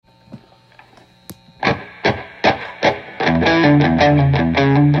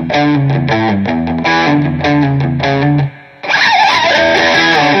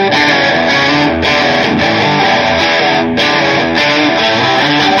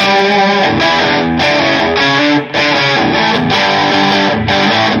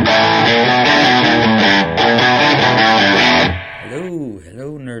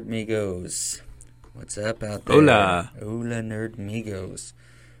What's up out there? Hola. Hola, Nerdmigos.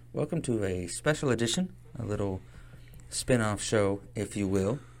 Welcome to a special edition, a little spin-off show, if you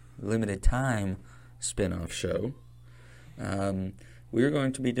will. Limited time spin-off show. We're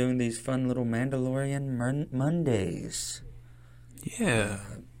going to be doing these fun little Mandalorian Mondays. Yeah.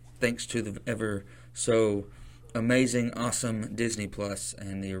 Thanks to the ever so amazing, awesome Disney Plus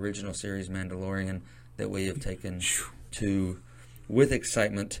and the original series Mandalorian that we have taken to with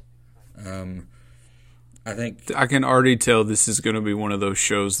excitement. I can already tell this is going to be one of those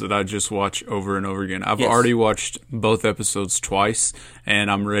shows that I just watch over and over again. I've Yes. already watched both episodes twice, and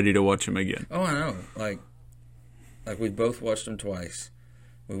I'm ready to watch them again. Oh, I know. Like we both watched them twice.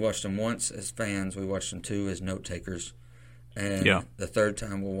 We watched them once as fans. We watched them two as note takers. And the third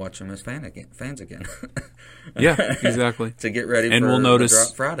time we'll watch them as fans again. Yeah, exactly. To get ready and for we'll notice,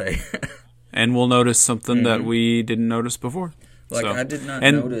 Drop Friday. And we'll notice something that we didn't notice before. Like, I did not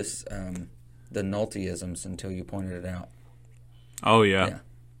notice the Nultyisms until you pointed it out. Oh, yeah.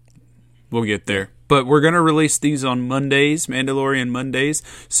 We'll get there. But we're going to release these on Mondays, Mandalorian Mondays.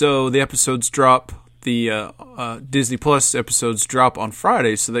 So the episodes drop, the Disney Plus episodes drop on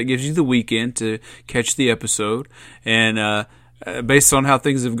Friday. So that gives you the weekend to catch the episode. And based on how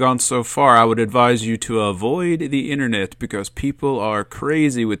things have gone so far, I would advise you to avoid the internet because people are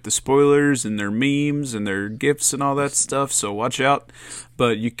crazy with the spoilers and their memes and their GIFs and all that stuff. So watch out.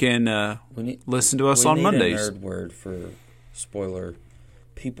 But you can listen to us on Mondays. We need a nerd word for spoiler.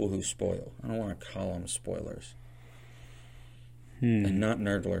 People who spoil. I don't want to call them spoilers. And not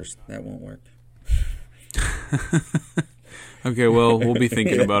nerdlers. That won't work. Okay, well, we'll be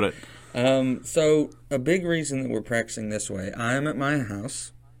thinking about it. So, a big reason that we're practicing this way, I am at my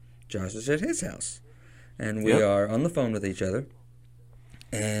house, Josh is at his house, and we are on the phone with each other.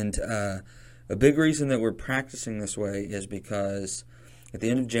 And a big reason that we're practicing this way is because at the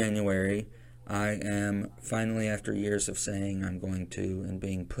end of January, I am finally, after years of saying I'm going to and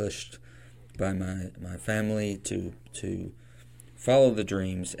being pushed by my family to follow the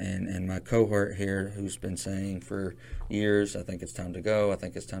dreams, and my cohort here who's been saying for years, I think it's time to go,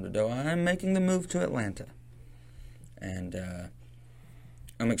 I'm making the move to Atlanta. And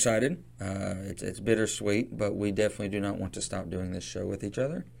I'm excited. It's bittersweet, but we definitely do not want to stop doing this show with each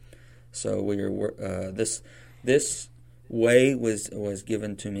other. So we are this way was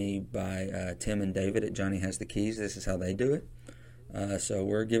given to me by Tim and David at Johnny Has the Keys. This is how they do it. So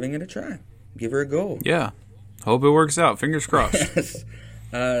we're giving it a try. Give her a go. Yeah. Hope it works out. Fingers crossed.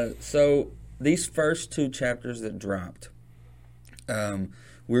 So these first two chapters that dropped,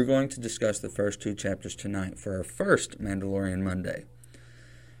 we're going to discuss the first two chapters tonight for our first Mandalorian Monday.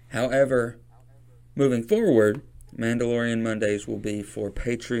 However, moving forward, Mandalorian Mondays will be for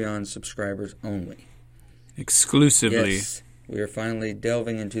Patreon subscribers only. Exclusively. Yes, we are finally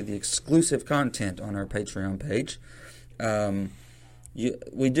delving into the exclusive content on our Patreon page.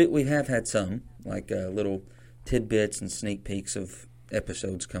 We have had some, like little tidbits and sneak peeks of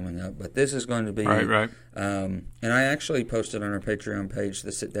episodes coming up, but this is going to be right. And I actually posted on our Patreon page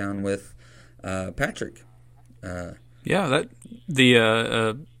the sit down with Patrick. The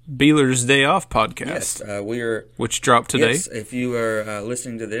Beeler's Day Off podcast. Yes, which dropped today. Yes, if you are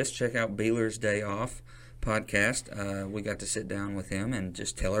listening to this, check out Beeler's Day Off podcast. We got to sit down with him and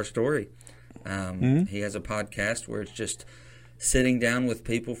just tell our story. He has a podcast where it's just sitting down with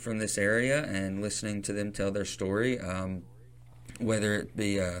people from this area and listening to them tell their story, whether it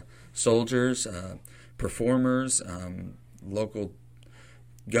be soldiers, performers, local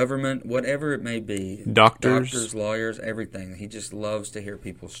government, whatever it may be. Doctors, lawyers, everything. He just loves to hear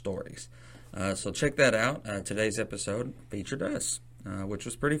people's stories. So check that out. Today's episode featured us, which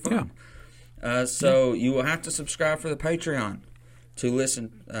was pretty fun. So you will have to subscribe for the Patreon to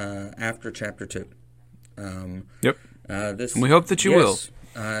listen after Chapter 2. And we hope that you will.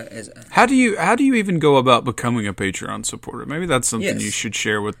 How do you even go about becoming a Patreon supporter? Maybe that's something you should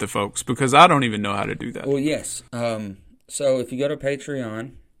share with the folks, because I don't even know how to do that. Well, yes. So if you go to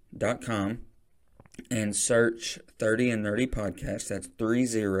patreon.com and search 30 and Nerdy Podcast, that's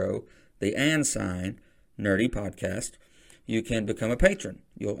 30, the and sign, Nerdy Podcast, you can become a patron.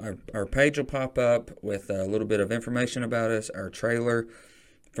 Our page will pop up with a little bit of information about us. Our trailer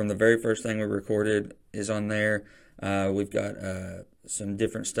from the very first thing we recorded is on there. We've got some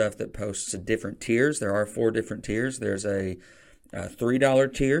different stuff that posts to different tiers. There are 4 different tiers. There's a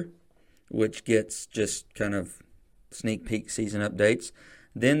 $3 tier, which gets just kind of sneak peek season updates.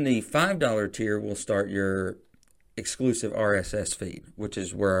 Then the $5 tier will start your exclusive RSS feed, which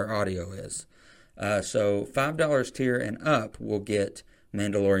is where our audio is. So $5 tier and up will get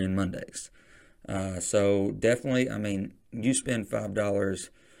Mandalorian Mondays. So definitely, I mean, you spend $5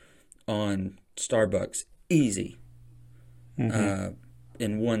 on Starbucks easy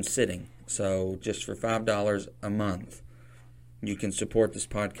in one sitting. So just for $5 a month, you can support this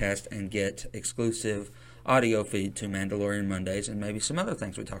podcast and get exclusive audio feed to Mandalorian Mondays and maybe some other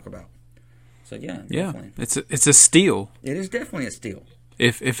things we talk about. So definitely. It's a steal. It is definitely a steal.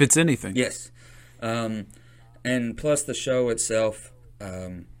 If it's anything. Yes. And plus the show itself,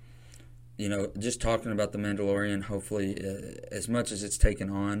 just talking about The Mandalorian, hopefully, as much as it's taken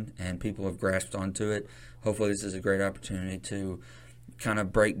on and people have grasped onto it, hopefully this is a great opportunity to kind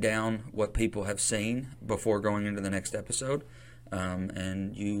of break down what people have seen before going into the next episode.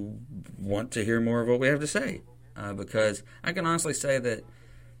 And you want to hear more of what we have to say. Because I can honestly say that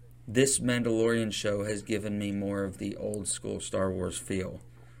this Mandalorian show has given me more of the old school Star Wars feel.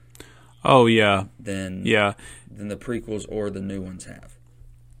 Oh, yeah. Than the prequels or the new ones have.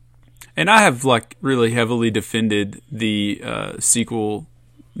 And I have really heavily defended the sequel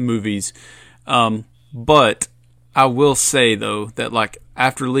movies. But I will say, though, that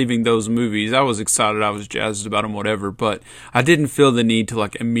after leaving those movies, I was excited, I was jazzed about them, whatever, but I didn't feel the need to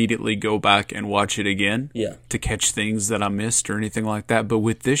immediately go back and watch it again to catch things that I missed or anything like that. But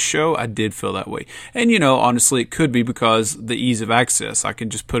with this show, I did feel that way. And, honestly, it could be because the ease of access. I can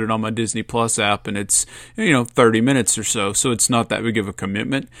just put it on my Disney Plus app and it's, 30 minutes or so. So it's not that big of a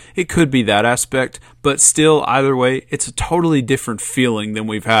commitment. It could be that aspect, but still, either way, it's a totally different feeling than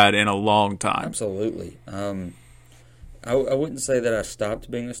we've had in a long time. Absolutely. I wouldn't say that I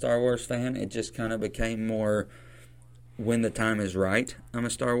stopped being a Star Wars fan. It just kind of became more when the time is right, I'm a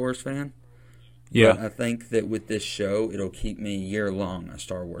Star Wars fan. Yeah. But I think that with this show, it'll keep me year-long a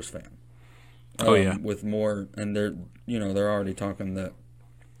Star Wars fan. With more, and they're already talking that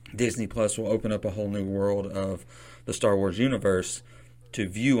Disney Plus will open up a whole new world of the Star Wars universe to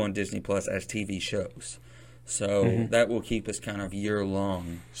view on Disney Plus as TV shows. So that will keep us kind of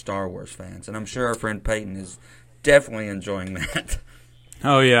year-long Star Wars fans. And I'm sure our friend Peyton is definitely enjoying that.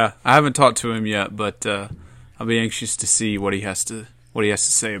 Oh yeah, I haven't talked to him yet, but I'll be anxious to see what he has to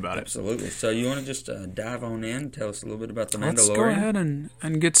say about it. Absolutely. So you want to just dive on in, tell us a little bit about The Mandalorian? Let's go ahead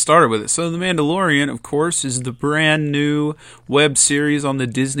and get started with it. So The Mandalorian, of course, is the brand new web series on the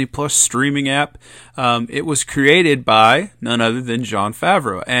Disney Plus streaming app. It was created by none other than Jon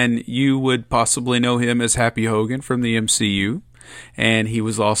Favreau, and you would possibly know him as Happy Hogan from the MCU. And he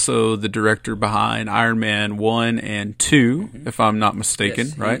was also the director behind Iron Man 1 and 2, if I'm not mistaken,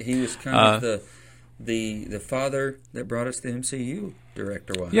 yes, right? He was kind of the father that brought us the MCU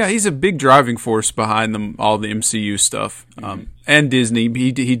director-wise. Yeah, he's a big driving force behind all the MCU stuff. And Disney.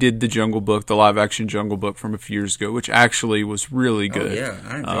 He did the Jungle Book, the live-action Jungle Book from a few years ago, which actually was really good. Oh, yeah,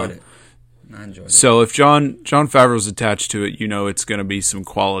 I enjoyed it. So if Jon Favreau's attached to it, it's going to be some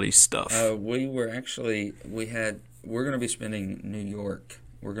quality stuff. We're going to be spending New York.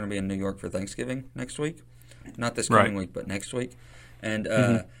 We're going to be in New York for Thanksgiving next week. Not this coming week, but next week.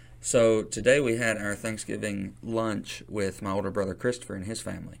 And so today we had our Thanksgiving lunch with my older brother Christopher and his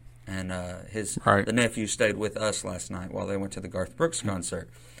family. And the nephew stayed with us last night while they went to the Garth Brooks concert.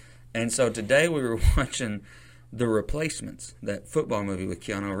 And so today we were watching The Replacements, that football movie with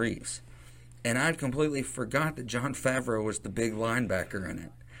Keanu Reeves. And I'd completely forgot that Jon Favreau was the big linebacker in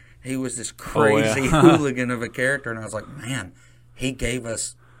it. He was this crazy hooligan of a character, and I was like, man, he gave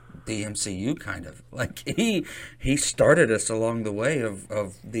us the MCU kind of. He started us along the way of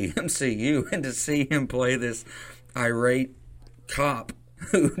the MCU, and to see him play this irate cop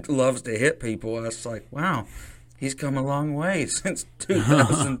who loves to hit people, I was like, wow, he's come a long way since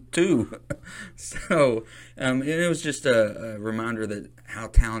 2002. So it was just a reminder that how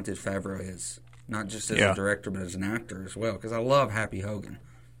talented Favreau is, not just as a director, but as an actor as well, because I love Happy Hogan.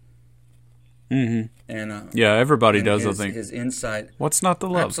 Mm-hmm. And everybody does. I think his insight. What's not to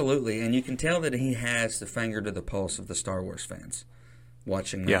love? Absolutely, and you can tell that he has the finger to the pulse of the Star Wars fans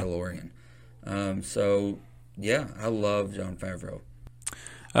watching Mandalorian. I love Jon Favreau.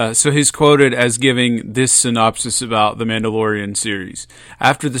 So he's quoted as giving this synopsis about the Mandalorian series.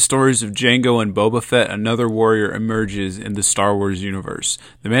 After the stories of Jango and Boba Fett, another warrior emerges in the Star Wars universe.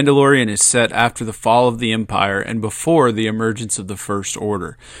 The Mandalorian is set after the fall of the Empire and before the emergence of the First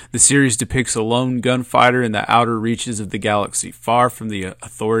Order. The series depicts a lone gunfighter in the outer reaches of the galaxy, far from the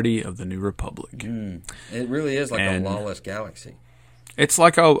authority of the New Republic. It really is like a lawless galaxy. It's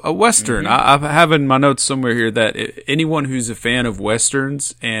like a Western. I have in my notes somewhere here that anyone who's a fan of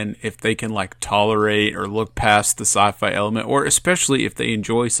Westerns, and if they can like tolerate or look past the sci-fi element, or especially if they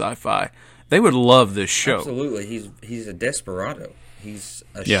enjoy sci-fi, they would love this show. Absolutely. He's a desperado. He's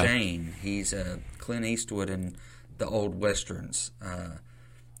a Shane. He's a Clint Eastwood in the old Westerns.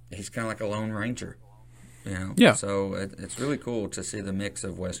 He's kind of like a Lone Ranger. You know? Yeah. So it's really cool to see the mix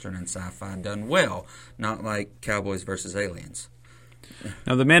of Western and sci-fi done well, not like Cowboys versus Aliens.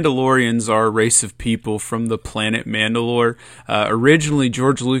 Now, the Mandalorians are a race of people from the planet Mandalore. Originally,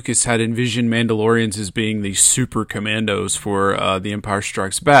 George Lucas had envisioned Mandalorians as being the super commandos for The Empire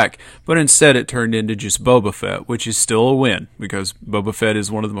Strikes Back, but instead it turned into just Boba Fett, which is still a win, because Boba Fett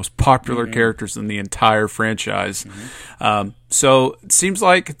is one of the most popular characters in the entire franchise. So it seems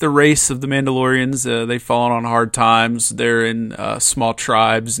like the race of the Mandalorians, they've fallen on hard times. They're in small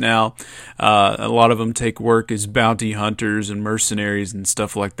tribes now. A lot of them take work as bounty hunters and mercenaries and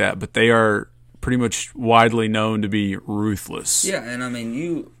stuff like that, but they are pretty much widely known to be ruthless. Yeah, and I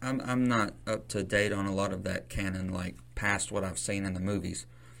mean, I'm not up to date on a lot of that canon, like past what I've seen in the movies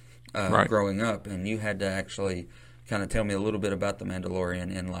growing up, and you had to actually kind of tell me a little bit about the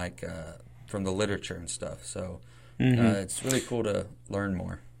Mandalorian in like from the literature and stuff. So it's really cool to learn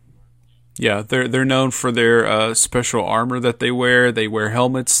more. Yeah, they're known for their special armor that they wear. They wear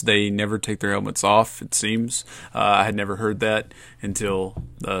helmets. They never take their helmets off, it seems. I had never heard that until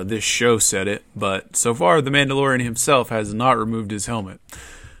this show said it. But so far, the Mandalorian himself has not removed his helmet.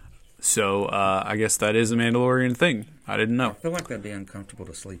 So I guess that is a Mandalorian thing. I didn't know. I feel like that'd be uncomfortable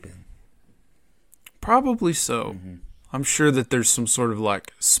to sleep in. Probably so. I'm sure that there's some sort of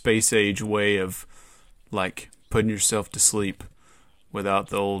like space age way of like putting yourself to sleep without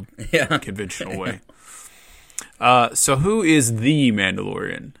the old conventional way. So who is the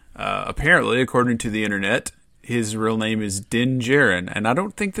Mandalorian? Apparently, according to the internet, his real name is Din Djarin, and I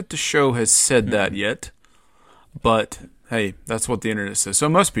don't think that the show has said that yet, but hey, that's what the internet says, so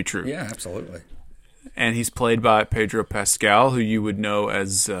it must be true. Yeah, absolutely. And he's played by Pedro Pascal, who you would know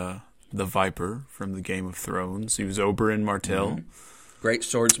as the Viper from the Game of Thrones. He was Oberyn Martell. Great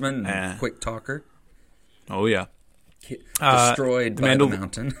swordsman and quick talker. Oh, yeah. Destroyed by the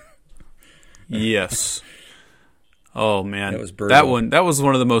mountain. Yes. Oh man, that was brutal. That was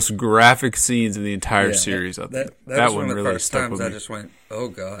one of the most graphic scenes in the entire series. That that was one one of the really first stuck times with I me. just went, oh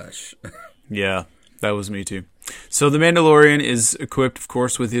gosh. Yeah, that was me too. So the Mandalorian is equipped, of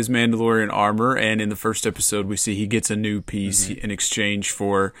course, with his Mandalorian armor, and in the first episode, we see he gets a new piece in exchange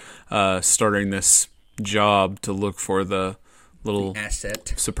for starting this job to look for the little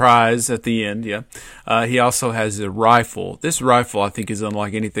asset surprise at the end. He also has a rifle. This rifle, I think, is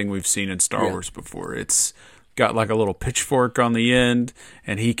unlike anything we've seen in Star Wars before. It's got like a little pitchfork on the end,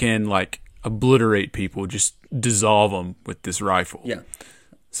 and he can like obliterate people, just dissolve them with this rifle. Yeah,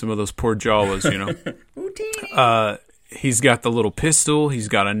 some of those poor Jawas, you know. He's got the little pistol. He's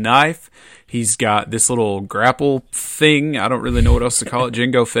got a knife. He's got this little grapple thing. I don't really know what else to call it.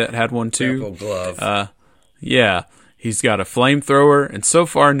 Jango Fett had one too. Grapple glove. Yeah. He's got a flamethrower, and so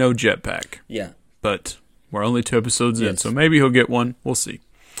far, no jetpack. Yeah. But we're only 2 episodes in, so maybe he'll get one. We'll see.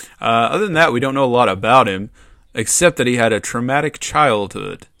 Other than that, we don't know a lot about him, except that he had a traumatic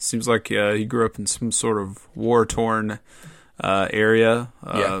childhood. Seems like he grew up in some sort of war-torn area.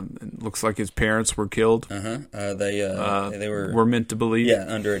 It looks like his parents were killed. They were meant to believe. Yeah,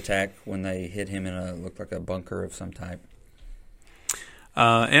 under attack when they hit him in looked like a bunker of some type.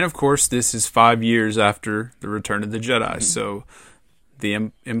 And of course, this is 5 years after the Return of the Jedi, so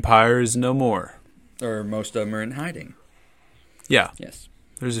the Empire is no more. Or most of them are in hiding. Yeah. Yes.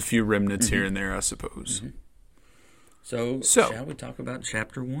 There's a few remnants here and there, I suppose. So, shall we talk about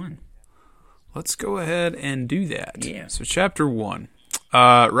Chapter 1? Let's go ahead and do that. Yeah. So, Chapter 1.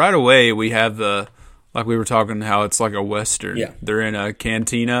 Right away, we have like we were talking, how it's like a Western. Yeah. They're in a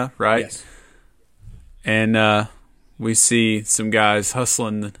cantina, right? Yes. And we see some guys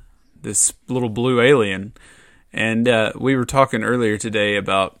hustling this little blue alien. And we were talking earlier today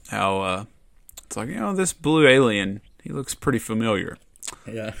about how it's like, this blue alien, he looks pretty familiar.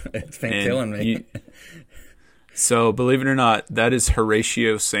 Yeah, it's been killing me. So, believe it or not, that is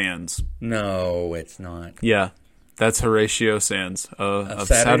Horatio Sands. No, it's not. Yeah, that's Horatio Sands of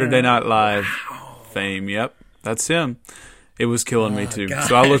Saturday Night Live fame. Yep, that's him. It was killing me too. Gosh.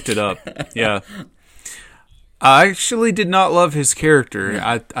 So I looked it up. Yeah. I actually did not love his character.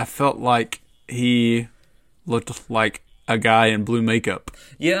 I felt like he looked like a guy in blue makeup.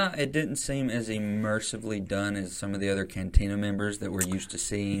 Yeah, it didn't seem as immersively done as some of the other Cantina members that we're used to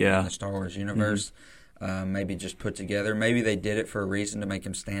seeing in the Star Wars universe. Maybe just put together. Maybe they did it for a reason to make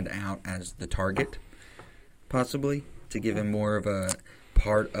him stand out as the target, possibly. to give him more of a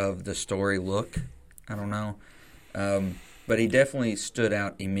part of the story look. I don't know. But he definitely stood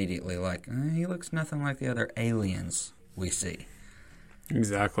out immediately. Like, he looks nothing like the other aliens we see.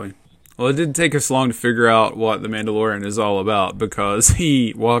 Exactly. Well, it didn't take us long to figure out what The Mandalorian is all about, because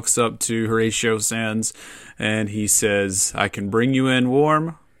he walks up to Horatio Sands and he says, "I can bring you in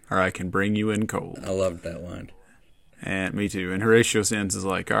warm, or I can bring you in cold." I loved that line. And me too. And Horatio Sands is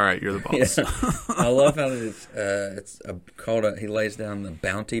like, "All right, you're the boss." Yeah. I love how it's called he lays down the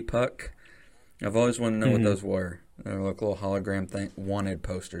bounty puck. I've always wanted to know what those were. They're like little hologram wanted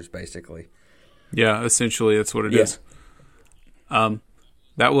posters, basically. Yeah, essentially that's what it is.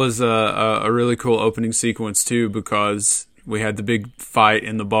 That was a really cool opening sequence too, because we had the big fight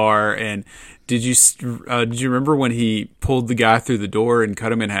in the bar. And did you remember when he pulled the guy through the door and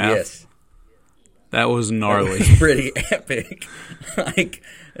cut him in half? Yes, that was gnarly. That was pretty epic.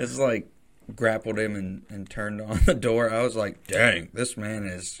 It's like grappled him and turned on the door. I was like, dang, this man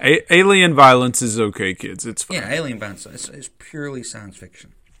is... Alien violence is okay, kids. It's fine. Yeah, alien violence is purely science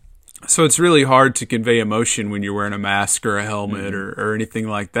fiction. So it's really hard to convey emotion when you're wearing a mask or a helmet or anything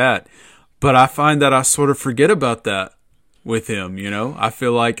like that. But I find that I sort of forget about that with him, you know? I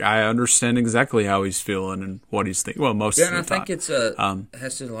feel like I understand exactly how he's feeling and what he's thinking. Well, most of the time. Yeah, and I think it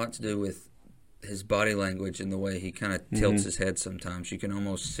has a lot to do with his body language and the way he kind of tilts his head sometimes. You can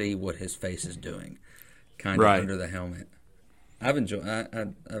almost see what his face is doing kind of under the helmet. I've enjoyed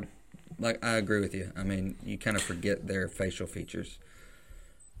I agree with you. I mean, you kind of forget their facial features.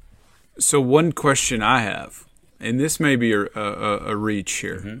 So one question I have, and this may be a reach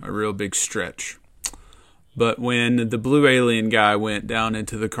here, a real big stretch, but when the blue alien guy went down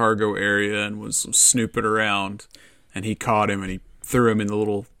into the cargo area and was snooping around, and he caught him and he threw him in the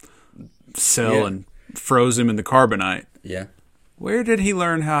little cell and froze him in the carbonite. Yeah. Where did he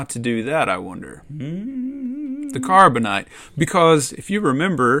learn how to do that, I wonder? The carbonite. Because if you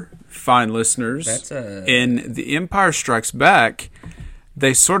remember, fine listeners, in The Empire Strikes Back,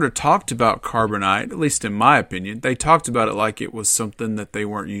 they sort of talked about carbonite, at least in my opinion. They talked about it like it was something that they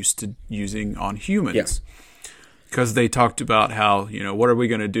weren't used to using on humans. Because they talked about how, what are we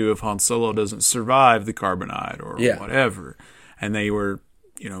going to do if Han Solo doesn't survive the carbonite or whatever. And they were,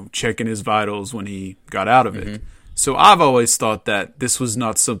 checking his vitals when he got out of it. So I've always thought that this was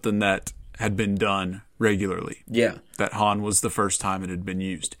not something that had been done regularly. Yeah. That Han was the first time it had been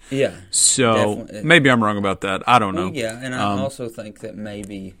used. Yeah. So maybe I'm wrong about that. I don't know. Well, yeah, and I also think that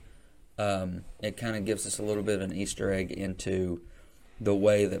maybe it kind of gives us a little bit of an Easter egg into the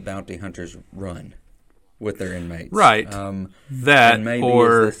way that bounty hunters run with their inmates. Right. That and maybe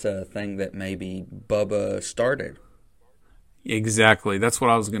or is this a thing that maybe Bubba started? Exactly. That's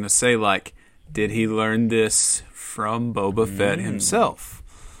what I was going to say. Like, did he learn this from Boba Fett himself?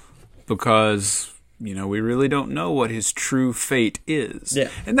 Because, we really don't know what his true fate is. Yeah.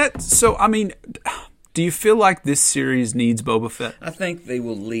 And do you feel like this series needs Boba Fett? I think they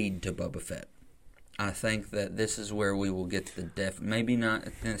will lead to Boba Fett. I think that this is where we will get the maybe not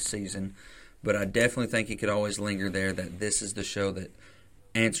in this season, but I definitely think he could always linger there, that this is the show that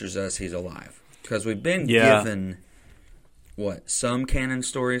answers us he's alive. Because we've been given, some canon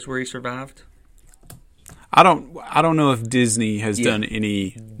stories where he survived? I don't know if Disney has done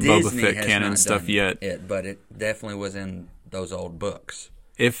any Boba Fett canon stuff yet. But it definitely was in those old books.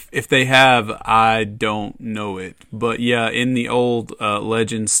 If they have, I don't know it. But yeah, in the old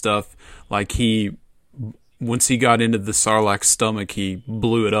legend stuff, like once he got into the Sarlacc's stomach, he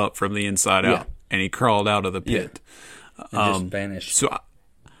blew it up from the inside out, and he crawled out of the pit. And just vanished.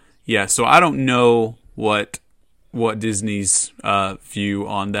 So I don't know what Disney's view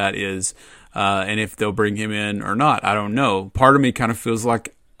on that is. And if they'll bring him in or not, I don't know. Part of me kind of feels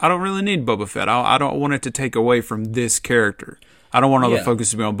like I don't really need Boba Fett. I don't want it to take away from this character. I don't want all the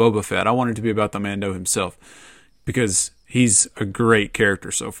focus to be on Boba Fett. I want it to be about the Mando himself, because he's a great character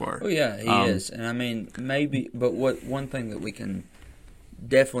so far. Oh yeah, he is. And I mean, maybe, but one thing that we can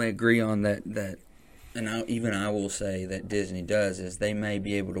definitely agree on that and I will say that Disney does is they may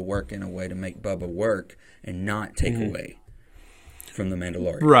be able to work in a way to make Bubba work and not take away from the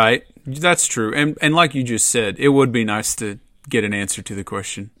Mandalorian. Right. That's true. And like you just said, it would be nice to get an answer to the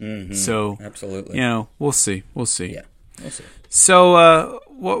question. So, absolutely. We'll see. Yeah, we'll see. So,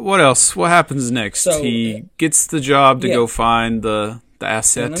 what else? What happens next? So, he gets the job to go find the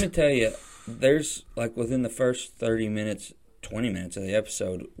asset. And let me tell you, there's, within the first 30 minutes, 20 minutes of the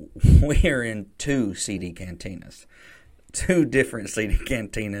episode, we are in 2 CD cantinas. 2 different CD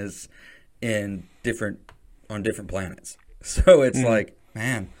cantinas on different planets. So it's like,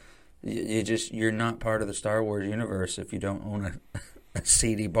 man, you're not part of the Star Wars universe if you don't own a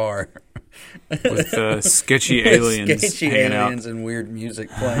seedy bar with sketchy aliens sketchy hanging aliens out. and weird music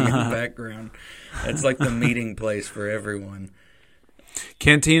playing in the background. It's like the meeting place for everyone.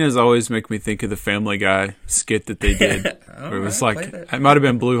 Cantinas always make me think of the Family Guy skit that they did. Where it was like, it might have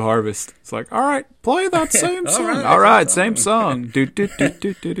been Blue Harvest. It's like, all right, play that same song. All right, same song. Did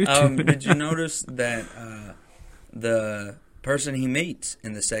you notice that the person he meets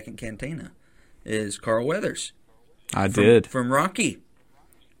in the second Cantina is Carl Weathers? I did. From Rocky.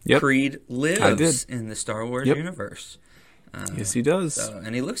 Yep. Creed lives in the Star Wars universe. Yes, he does.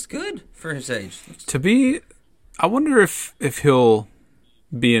 And he looks good for his age. I wonder if he'll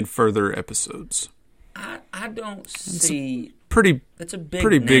be in further episodes. I don't see. That's a big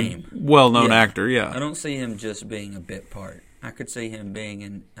pretty name. Big, well-known actor. Yeah, I don't see him just being a bit part. I could see him being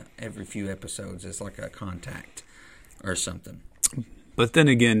in every few episodes as like a contact or something. But then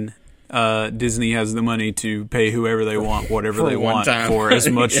again, Disney has the money to pay whoever they want, whatever they want, for as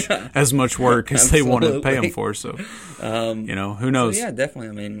much work as they want to pay them for. So, who knows? So yeah, definitely.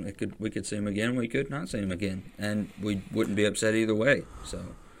 I mean, we could see him again. We could not see him again, and we wouldn't be upset either way.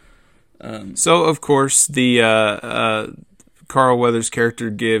 So, of course, the Carl Weathers character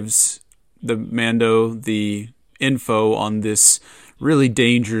gives the Mando the info on this really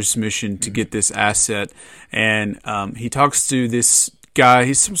dangerous mission to get this asset, and he talks to this guy.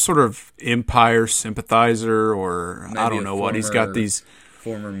 He's some sort of Empire sympathizer, or maybe I don't know what. He's got these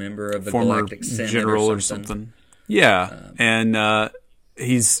former member of the Galactic Senate general or something. Yeah, and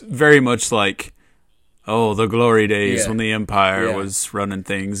he's very much like, the glory days when the Empire was running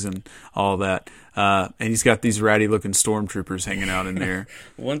things and all that. And he's got these ratty-looking stormtroopers hanging out in there.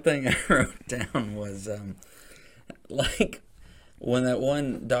 One thing I wrote down was, when that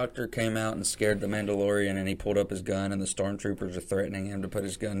one doctor came out and scared the Mandalorian and he pulled up his gun and the stormtroopers are threatening him to put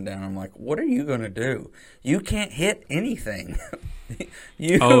his gun down, I'm like, what are you going to do? You can't hit anything.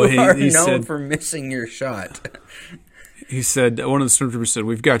 You are known for missing your shot. He said, one of the stormtroopers said,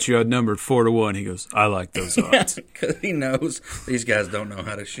 "We've got you outnumbered 4-1. He goes, "I like those odds." Because he knows these guys don't know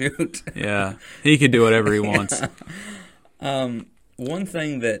how to shoot. Yeah, he can do whatever he wants. One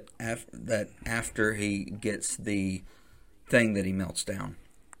thing that after he gets the thing that he melts down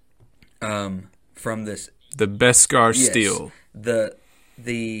from this... The Beskar steel.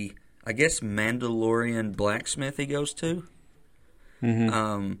 The I guess, Mandalorian blacksmith he goes to.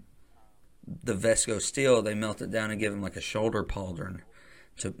 Mm-hmm. The Vesco steel, they melt it down and give him like a shoulder pauldron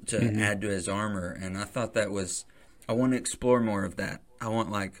to add to his armor. And I thought that was... I want to explore more of that. I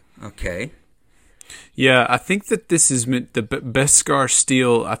want okay. Yeah, I think that this is meant... The Beskar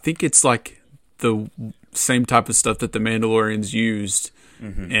steel, I think it's like the same type of stuff that the Mandalorians used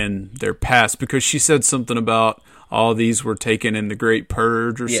in their past. Because she said something about all these were taken in the Great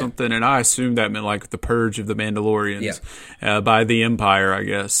Purge or something. And I assumed that meant like the purge of the Mandalorians by the Empire, I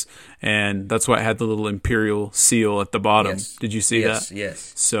guess. And that's why it had the little Imperial seal at the bottom. Yes. Did you see that?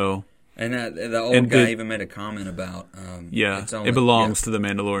 Yes. So, and the old guy even made a comment about... it belongs to the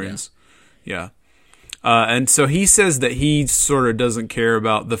Mandalorians. Yeah. And so he says that he sort of doesn't care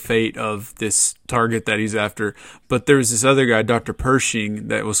about the fate of this target that he's after. But there's this other guy, Dr. Pershing,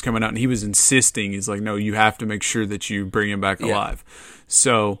 that was coming out, and he was insisting. He's like, no, you have to make sure that you bring him back alive.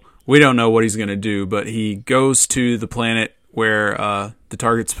 So we don't know what he's going to do, but he goes to the planet where the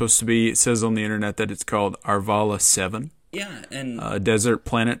target's supposed to be. It says on the internet that it's called Arvala 7. Yeah, and a desert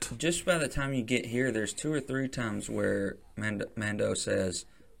planet. Just by the time you get here, there's 2 or 3 times where Mando says,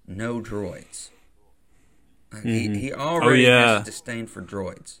 no droids. He already has a disdain for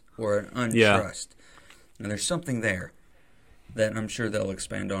droids, or an untrust. And there's something there that I'm sure they'll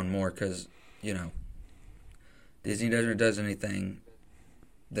expand on more, because, Disney never does anything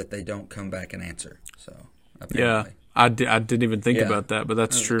that they don't come back and answer. So, apparently. Yeah, I didn't even think about that, but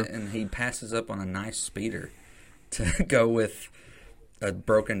that's true. And he passes up on a nice speeder to go with a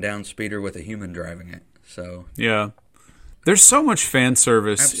broken down speeder with a human driving it. So yeah. There's so much fan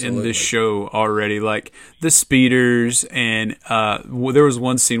service in this show already, like the speeders, and there was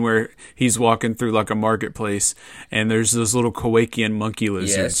one scene where he's walking through like a marketplace, and there's those little Kowakian monkey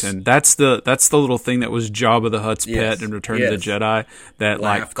lizards, and that's the little thing that was Jabba the Hutt's pet in Return of the Jedi that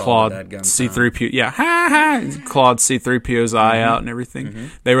like clawed C-3PO, clawed C-3PO's eye out and everything.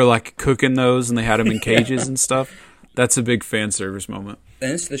 They were like cooking those, and they had them in cages and stuff. That's a big fan service moment.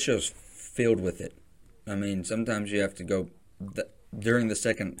 And the show's filled with it. I mean, sometimes you have to go... during the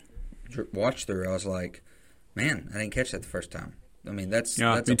second watch through, I was like, man, I didn't catch that the first time. I mean, that's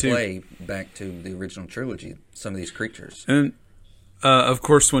a play back to the original trilogy, some of these creatures. And of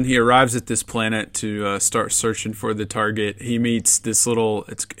course, when he arrives at this planet to start searching for the target, he meets this little.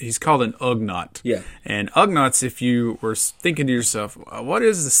 He's called an Ugnaught. Yeah. And Ugnaughts, if you were thinking to yourself, what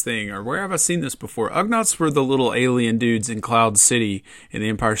is this thing, or where have I seen this before? Ugnaughts were the little alien dudes in Cloud City in The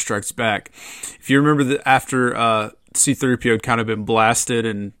Empire Strikes Back. If you remember that after C-3PO had kind of been blasted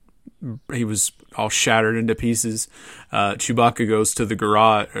and he was all shattered into pieces, Chewbacca goes to the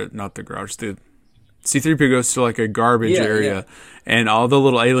garage, not the garage, the C-3PO goes to like a garbage area, and all the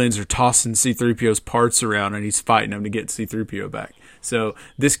little aliens are tossing C-3PO's parts around, and he's fighting them to get C-3PO back. So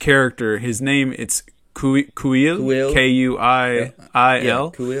this character, his name, it's Kuiil, Kuiil,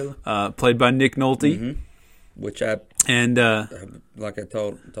 played by Nick Nolte. Mm-hmm. Which like I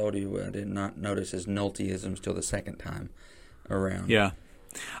told you, I did not notice his Nolteisms till the second time around. Yeah.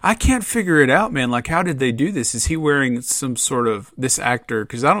 I can't figure it out, man. Like, how did they do this? Is he wearing some sort of, this actor,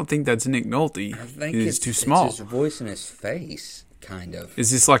 because I don't think that's Nick Nolte. I think he's too small. It's his voice and his face, kind of.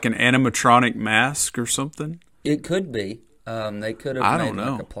 Is this like an animatronic mask or something? It could be. They could have made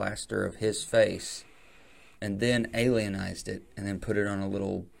like a plaster of his face and then alienized it and then put it on a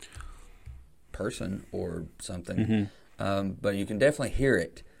little person or something. Mm-hmm. But you can definitely hear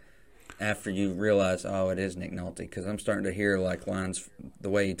it after you realize, oh, it is Nick Nolte, because I'm starting to hear like lines, the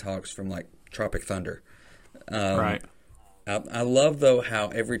way he talks from like Tropic Thunder. Right. I love, though, how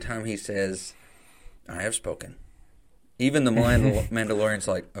every time he says, I have spoken, even the Mandalorian's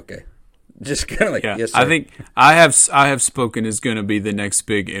like, okay. Just kind of like, yes, sir. I think I have spoken is going to be the next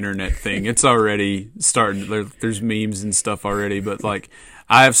big internet thing. It's already starting. There's memes and stuff already, but like,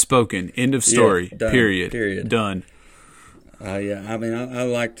 I have spoken. End of story. Done. Period. Done. Yeah. I mean, I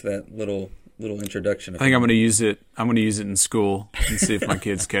liked that little introduction. I think I'm going to use it. I'm going to use it in school and see if my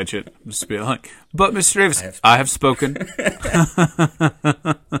kids catch it. Just be like, but Mr. Davis, I have spoken.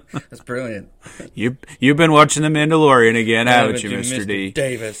 That's brilliant. You've been watching The Mandalorian again, haven't you, Mr. D?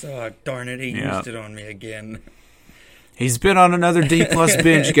 Davis. Oh, darn it. He used it on me again. He's been on another D+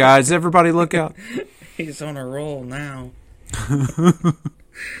 binge, guys. Everybody look out. He's on a roll now.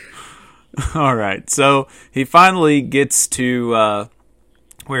 All right. So he finally gets to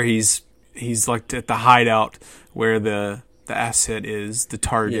where he's like at the hideout where the asset is, the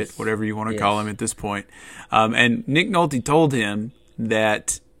target, whatever you want to call him at this point. And Nick Nolte told him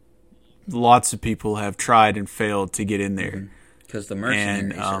that lots of people have tried and failed to get in there. Because the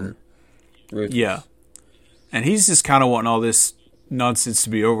mercenaries are ruthless. Yeah. And he's just kind of wanting all this nonsense to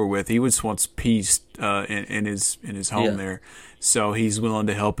be over with. He just wants peace in his home there. So he's willing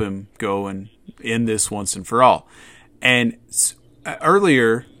to help him go and end this once and for all. And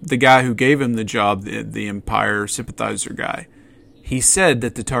earlier, the guy who gave him the job, the Empire sympathizer guy, he said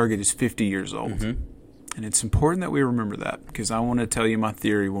that the target is 50 years old. Mm-hmm. And it's important that we remember that, because I want to tell you my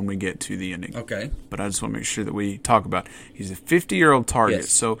theory when we get to the ending. Okay. But I just want to make sure that we talk about it. He's a 50-year-old target.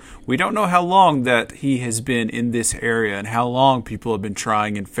 Yes. So we don't know how long that he has been in this area and how long people have been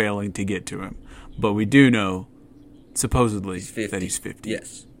trying and failing to get to him. But we do know, supposedly, that he's 50.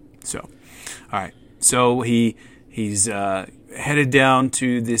 Yes. So, all right. So he's headed down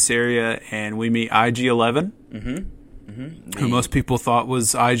to this area, and we meet IG-11. Mm-hmm. Mm-hmm. Who most people thought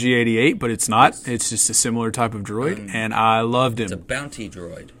was IG-88, but it's not. Yes. It's just a similar type of droid, and I loved him. It's a bounty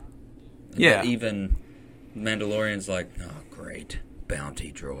droid. Yeah. But even Mandalorian's like, oh, great,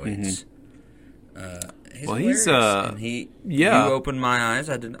 bounty droids. Mm-hmm. You opened my eyes.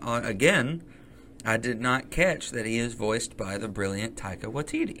 I did not catch that he is voiced by the brilliant Taika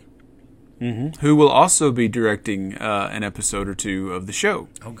Waititi. Mm-hmm. Who will also be directing an episode or two of the show.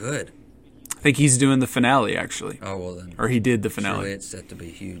 Oh, good. I think he's doing the finale, actually. Oh, well then. Or he did the finale. Surely it's set to be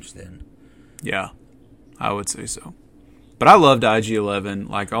huge then. Yeah, I would say so. But I loved IG-11,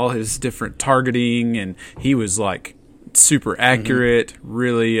 like all his different targeting, and he was like super accurate,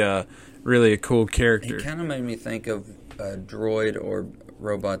 mm-hmm. really a cool character. He kind of made me think of a droid or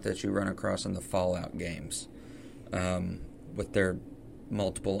robot that you run across in the Fallout games, with their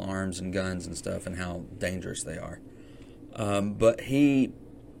multiple arms and guns and stuff, and how dangerous they are. But he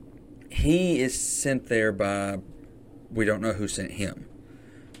is sent there by, we don't know who sent him,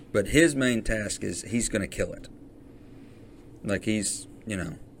 but his main task is he's going to kill it. Like he's,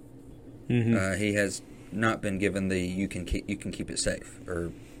 mm-hmm. He has not been given the you can keep it safe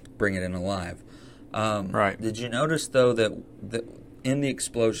or bring it in alive. Right. Did you notice though that in the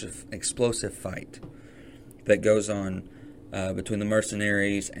explosive fight that goes on between the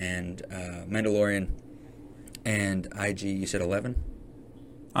mercenaries and Mandalorian and IG, you said 11?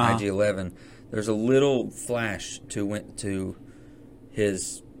 Uh-huh. IG-11. There's a little flash to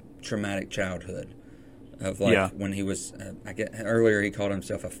his traumatic childhood of when he was. Earlier he called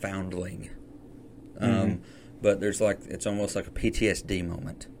himself a foundling, mm-hmm. but it's almost like a PTSD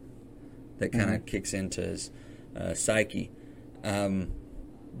moment that kind of kicks into his psyche.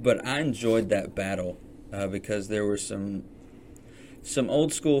 But I enjoyed that battle because there were some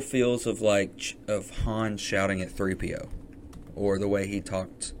old school feels of Han shouting at 3PO, or the way he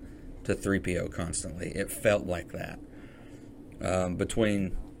talked to 3PO constantly. It felt like that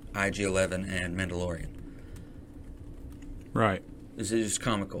between IG-11 and Mandalorian. Right. It was just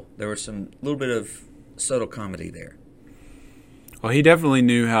comical. There was some little bit of subtle comedy there. Well, he definitely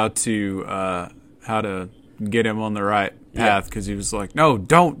knew how to get him on the right path, because he was like, "No,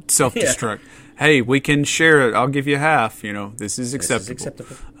 don't self-destruct. Hey, we can share it. I'll give you half. This is acceptable."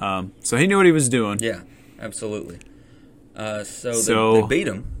 So he knew what he was doing. Yeah, absolutely. So they beat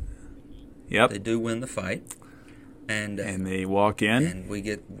him. Yep. They do win the fight, and they walk in, and we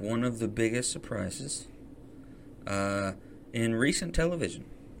get one of the biggest surprises in recent television,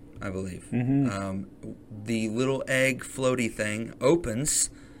 I believe. The little egg floaty thing opens.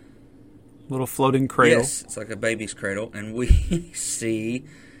 Little floating cradle. Yes, it's like a baby's cradle, and we see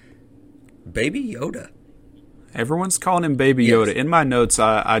Baby Yoda. Everyone's calling him Baby Yoda. In my notes,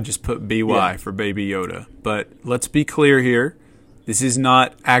 I just put BY for Baby Yoda. But let's be clear here. This is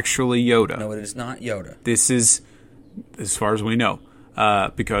not actually Yoda. No, it is not Yoda. This is, as far as we know,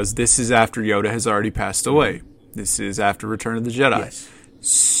 because this is after Yoda has already passed away. This is after Return of the Jedi. Yes.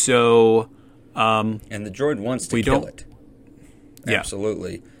 So, and the droid wants to kill it. Yeah.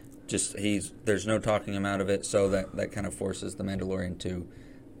 Absolutely. Just there's no talking him out of it, so that kind of forces the Mandalorian to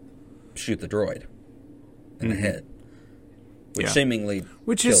shoot the droid in the head, which seemingly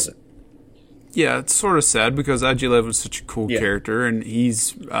kills it. Yeah, it's sort of sad because IG-11 is such a cool character, and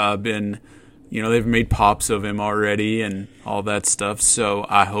he's been, they've made pops of him already and all that stuff. So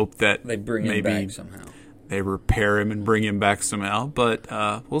I hope that they bring him back somehow. They repair him and bring him back somehow, but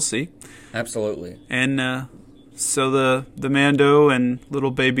we'll see. Absolutely. And so the Mando and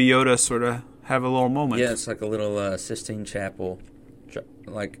little Baby Yoda sort of have a little moment. Yeah, it's like a little Sistine Chapel,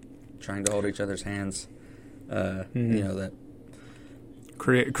 like trying to hold each other's hands. That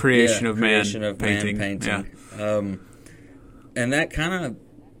creation of man painting. Yeah. And that kind of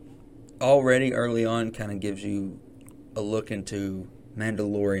already early on kind of gives you a look into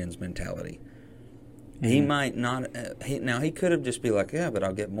Mandalorian's mentality. He might not. He could have just be like, yeah, but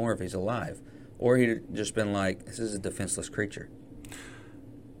I'll get more if he's alive. Or he'd just been like, this is a defenseless creature.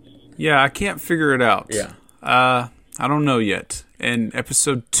 Yeah, I can't figure it out. Yeah. I don't know yet. In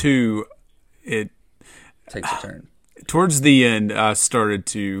episode 2, it takes a turn. Towards the end, I started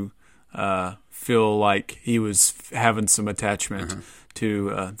to feel like he was having some attachment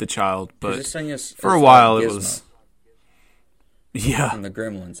to the child. But for a while, it was... Yeah. From the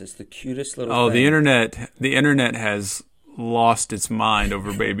Gremlins. It's the cutest little thing. The internet has lost its mind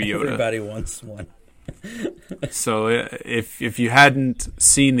over Baby Yoda. Everybody wants one. So if you hadn't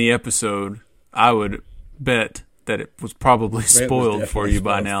seen the episode, I would bet that it was probably spoiled for you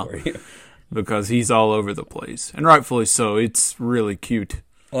by now, because he's all over the place, and rightfully so. It's really cute.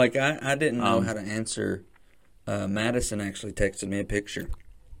 Like I didn't know how to answer. Madison actually texted me a picture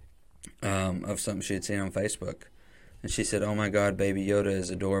of something she had seen on Facebook, and she said, "Oh my God, Baby Yoda is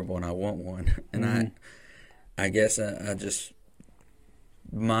adorable, and I want one." And I guess I just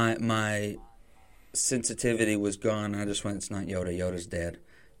my sensitivity was gone. I just went, it's not Yoda. Yoda's dead.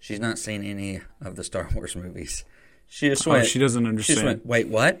 She's not seen any of the Star Wars movies. She just went. She doesn't understand. She just went, wait,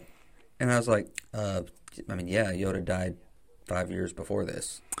 what? And I was like, Yoda died 5 years before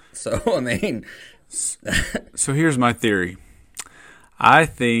this. So, So here's my theory. I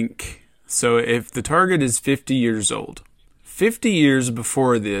think, so if the target is 50 years old, 50 years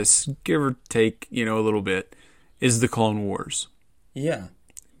before this, give or take, a little bit, is the Clone Wars. Yeah.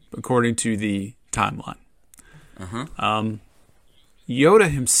 According to the timeline. Yoda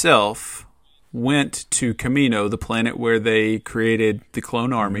himself went to Kamino, the planet where they created the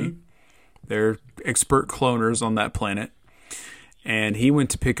clone army. They're expert cloners on that planet. And he went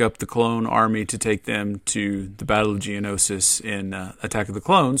to pick up the clone army to take them to the Battle of Geonosis in Attack of the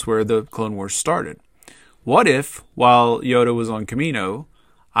Clones, where the Clone Wars started. What if, while Yoda was on Kamino,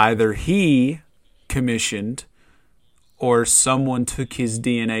 either he commissioned or someone took his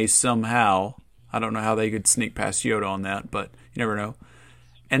DNA somehow? I don't know how they could sneak past Yoda on that, but you never know.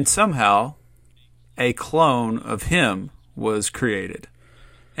 And somehow a clone of him was created,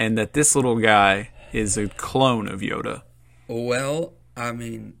 and that this little guy is a clone of Yoda. Well,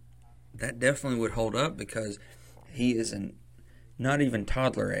 that definitely would hold up, because he isn't, not even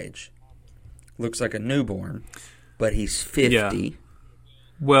toddler age. Looks like a newborn, but he's 50. Yeah.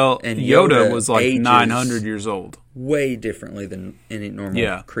 Well, and Yoda was like 900 years old. Way differently than any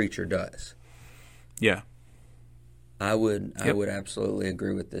normal creature does. Yeah. I would absolutely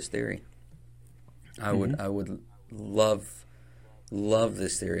agree with this theory. I would love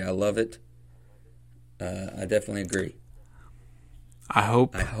this theory. I love it. I definitely agree. I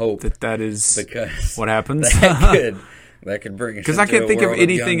hope that is because what happens. that could bring us because I can't think of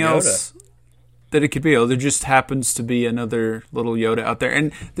anything else that it could be. Oh, there just happens to be another little Yoda out there,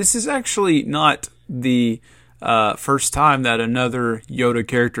 and this is actually not the first time that another Yoda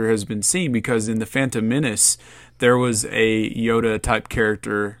character has been seen, because in the Phantom Menace there was a Yoda type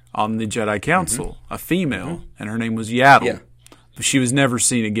character on the Jedi Council, a female, and her name was Yaddle. Yeah. But she was never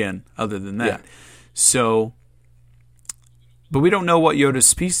seen again other than that. Yeah. So, but we don't know what Yoda's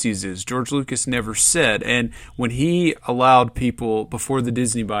species is. George Lucas never said. And when he allowed people, before the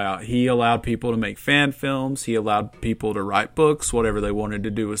Disney buyout, he allowed people to make fan films. He allowed people to write books. Whatever they wanted to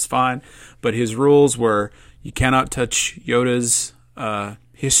do was fine. But his rules were you cannot touch Yoda's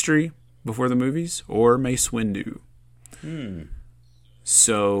history before the movies or Mace Windu.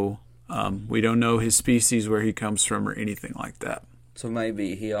 So we don't know his species, where he comes from, or anything like that. So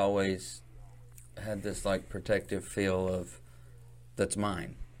maybe he always had this like protective feel of that's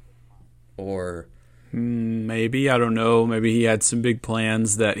mine, or maybe, I don't know. Maybe he had some big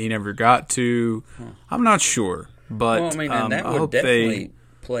plans that he never got to. I'm not sure, but well, I mean, and that would definitely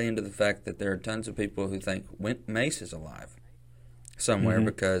play into the fact that there are tons of people who think Mace is alive somewhere,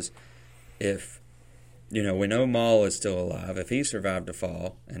 because if we know Maul is still alive, if he survived a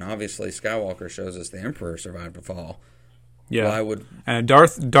fall, and obviously Skywalker shows us the Emperor survived a fall. Yeah, why would and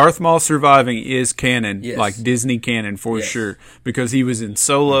Darth Maul surviving is canon, yes. like Disney canon for sure, because he was in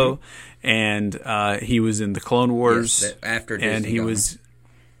Solo, and he was in the Clone Wars after Disney and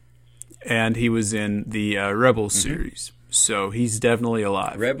he was in the Rebels series, so he's definitely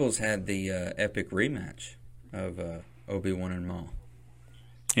alive. Rebels had the epic rematch of Obi-Wan and Maul.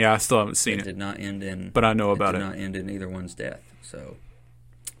 Yeah, I still haven't seen it. It did not end in, but I know about it. Did not end in either one's death. So,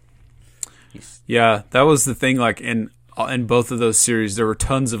 yeah, that was the thing. Like in both of those series, there were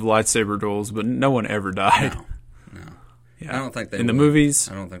tons of lightsaber duels, but no one ever died. No. Yeah. I don't think they in the movies.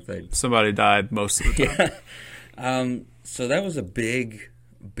 I don't think they. Somebody died most of the time. Yeah. So that was a big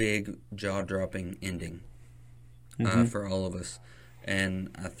jaw-dropping ending for all of us, and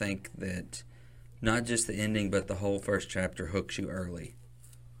I think that not just the ending, but the whole first chapter hooks you early.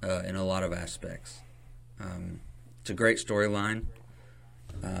 In a lot of aspects. It's a great storyline,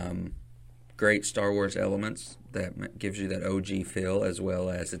 great Star Wars elements that gives you that OG feel, as well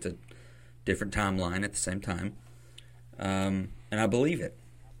as it's a different timeline at the same time. And I believe it.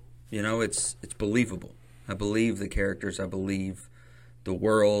 It's believable. I believe the characters. I believe the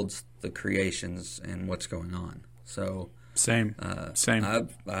worlds, the creations, and what's going on. So same.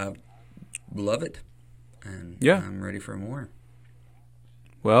 I love it, and I'm ready for more.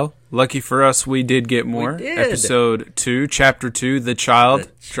 Well, lucky for us, we did get more. We did. Episode 2, Chapter 2, The Child,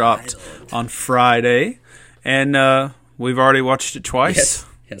 dropped on Friday. And we've already watched it twice.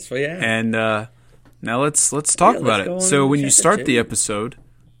 Yes, we have. And now let's talk about it. So when you start the episode,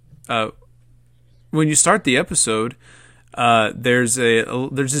 there's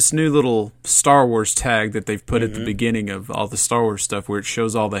this new little Star Wars tag that they've put at the beginning of all the Star Wars stuff, where it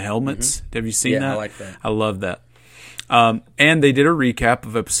shows all the helmets. Have you seen that? Yeah, I like that. I love that. And they did a recap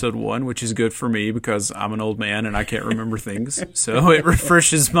of episode 1, which is good for me because I'm an old man and I can't remember things. So it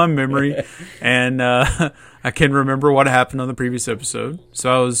refreshes my memory, and I can remember what happened on the previous episode.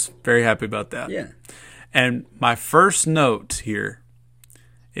 So I was very happy about that. Yeah. And my first note here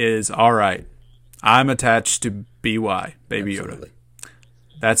is, all right, I'm attached to BY, Baby Absolutely. Yoda.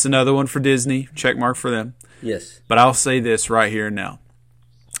 That's another one for Disney. Check mark for them. Yes. But I'll say this right here and now.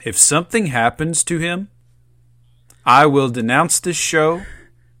 If something happens to him, I will denounce this show.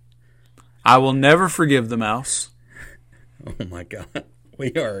 I will never forgive the mouse. Oh my God,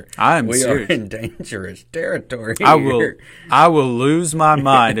 we are in dangerous territory. I will lose my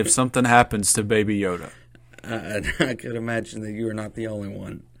mind if something happens to Baby Yoda. I could imagine that you are not the only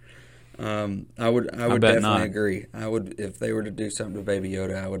one. I would definitely agree. I would, if they were to do something to Baby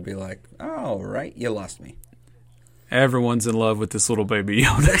Yoda, I would be like, "Oh, right, you lost me." Everyone's in love with this little Baby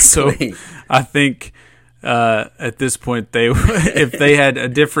Yoda, so I think. At this point, if they had a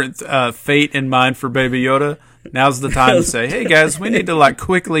different fate in mind for Baby Yoda, now's the time to say, "Hey guys, we need to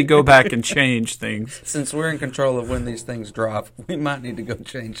quickly go back and change things." Since we're in control of when these things drop, we might need to go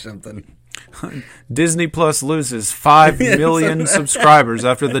change something. Disney Plus loses 5 million subscribers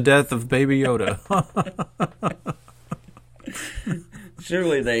after the death of Baby Yoda.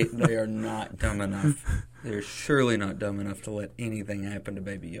 Surely they are not dumb enough. They're surely not dumb enough to let anything happen to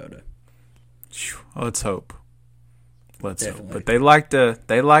Baby Yoda. Let's hope. Let's hope. Definitely. But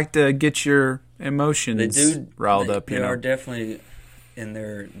they like to get your emotions riled up. They are definitely in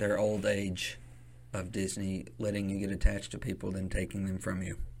their old age of Disney, letting you get attached to people, then taking them from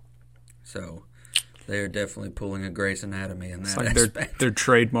you. So they are definitely pulling a Grey's Anatomy in that aspect. Their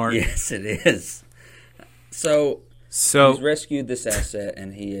trademark. Yes, it is. So he's rescued this asset,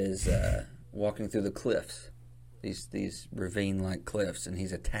 and he is walking through the cliffs, these ravine-like cliffs, and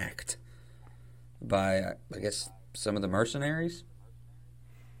he's attacked by, I guess, some of the mercenaries.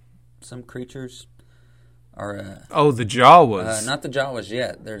 Some creatures are... the Jawas. not the Jawas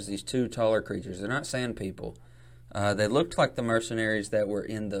yet. There's these two taller creatures. They're not sand people. They looked like the mercenaries that were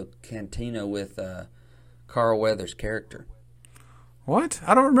in the cantina with Carl Weathers' character. What?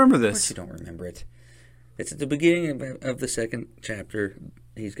 I don't remember this. Of course you don't remember it. It's at the beginning of the second chapter.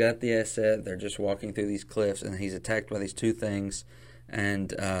 He's got the asset. They're just walking through these cliffs, and he's attacked by these two things,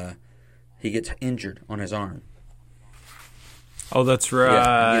 and he gets injured on his arm. Oh, that's right.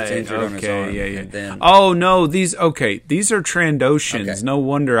 Yeah, he gets injured on his arm. Yeah. And then, no, these are Trandoshans. Okay. No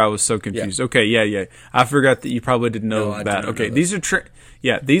wonder I was so confused. Yeah. Okay, yeah. I forgot that you probably didn't know I that. did not Okay, know these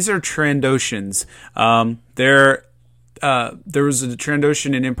are Trandoshans. There was a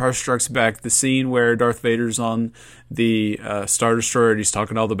Trandoshan in Empire Strikes Back, the scene where Darth Vader's on the Star Destroyer and he's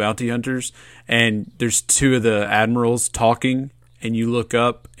talking to all the bounty hunters, and there's two of the admirals talking, and you look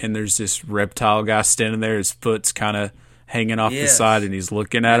up and there's this reptile guy standing there, his foot's kind of hanging off the side, and he's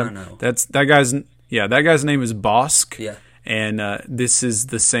looking at him. That guy's name is Bosk. Yeah. And this is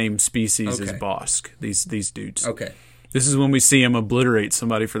the same species as Bosk. These dudes. Okay. This is when we see him obliterate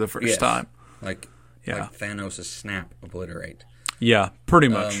somebody for the first time. Like Thanos' snap obliterate. Yeah, pretty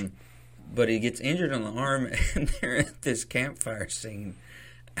much. But he gets injured on the arm, and they're at this campfire scene,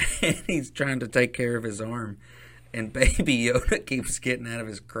 and he's trying to take care of his arm, and Baby Yoda keeps getting out of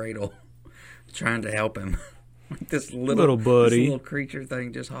his cradle, trying to help him. This little buddy, this little creature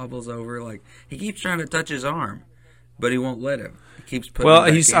thing just hobbles over. Like, he keeps trying to touch his arm, but he won't let him. He keeps putting him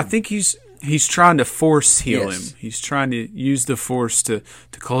back in. I think he's trying to force heal him. He's trying to use the force to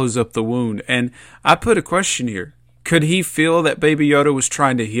close up the wound. And I put a question here. Could he feel that Baby Yoda was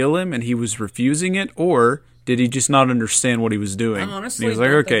trying to heal him and he was refusing it, or did he just not understand what he was doing? Honestly, and he was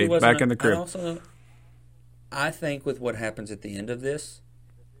like, okay, back in the crib. I think with what happens at the end of this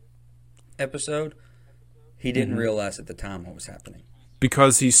episode, he didn't realize at the time what was happening.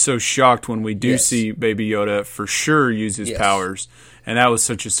 Because he's so shocked when we do see Baby Yoda for sure use his powers. And that was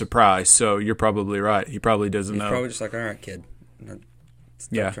such a surprise. So you're probably right. He probably doesn't know. He's probably just like, all right, kid.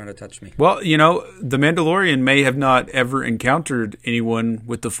 Stop trying to touch me. Well, the Mandalorian may have not ever encountered anyone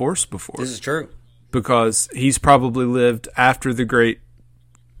with the Force before. This is true. Because he's probably lived after the Great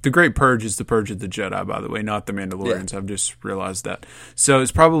Purge is the Purge of the Jedi, by the way, not the Mandalorians. I've just realized that. So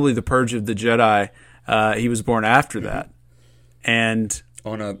it's probably the Purge of the Jedi. He was born after that. And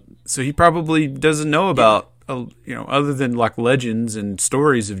so he probably doesn't know about, other than like legends and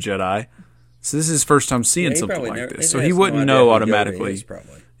stories of Jedi. So this is his first time seeing something like this. So he wouldn't know automatically.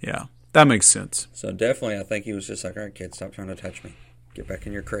 Yeah, that makes sense. So definitely, I think he was just like, all right, kid, stop trying to touch me. Get back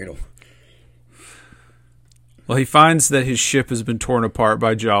in your cradle. Well, he finds that his ship has been torn apart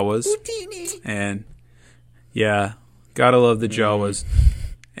by Jawas. And, gotta love the Jawas.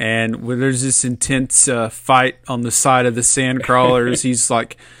 And when there's this intense fight on the side of the sand crawlers,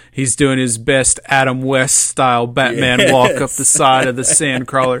 he's doing his best Adam West style Batman walk up the side of the sand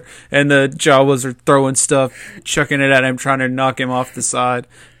crawler, and the Jawas are throwing stuff, chucking it at him, trying to knock him off the side,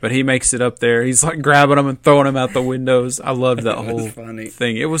 but he makes it up there. He's like grabbing them and throwing them out the windows. I loved that whole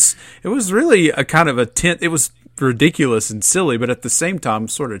thing. It was really a kind of it was ridiculous and silly, but at the same time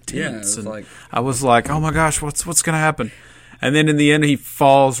sort of tense. And I was like, oh my gosh, what's going to happen? And then in the end, he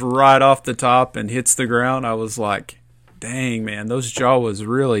falls right off the top and hits the ground. I was like, dang, man, those Jawas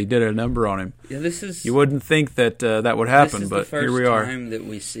really did a number on him. Yeah, you wouldn't think that that would happen, but here we are. This is the first time that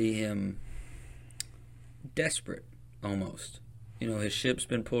we see him desperate, almost. His ship's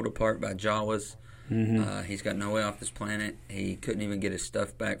been pulled apart by Jawas. Mm-hmm. He's got no way off this planet. He couldn't even get his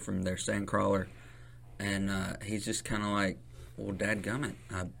stuff back from their sandcrawler. And he's just kind of like, well, dadgummit,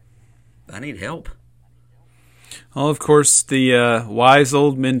 I need help. Well, of course, the wise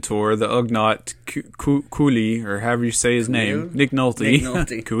old mentor, the Ugnaught Cooley, or however you say his name, Nick Nolte.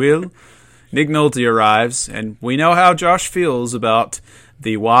 Kuil. Nick Nolte arrives, and we know how Josh feels about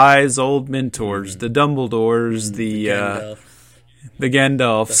the wise old mentors, the Dumbledores, the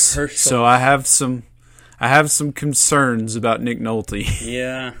Gandalfs. So I have some concerns about Nick Nolte.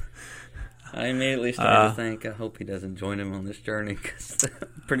 Yeah. I immediately started to think, I hope he doesn't join him on this journey, because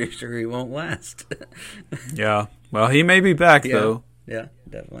I'm pretty sure he won't last. Yeah. Well, he may be back, though. Yeah,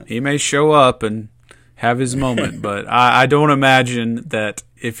 definitely. He may show up and have his moment, but I don't imagine that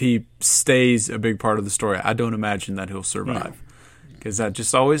if he stays a big part of the story, I don't imagine that he'll survive, because that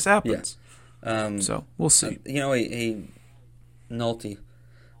just always happens. Yeah. So we'll see. He Nolte,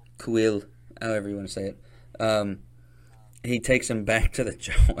 Quill, however you want to say it, he takes him back to the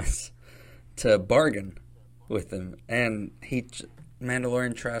Jawas to bargain with him, and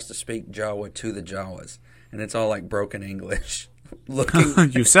Mandalorian tries to speak Jawa to the Jawas, and it's all like broken English.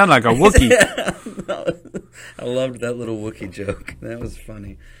 You sound like a Wookiee. Yeah, I loved that little Wookiee joke. That was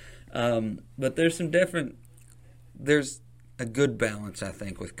funny. But there's a good balance, I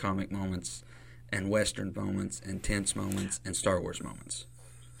think, with comic moments and Western moments and tense moments and Star Wars moments.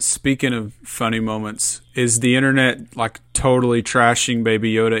 Speaking of funny moments, is the internet like totally trashing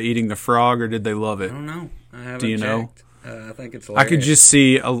Baby Yoda eating the frog, or did they love it? I don't know. I haven't Do you checked. know? I think it's hilarious. I could just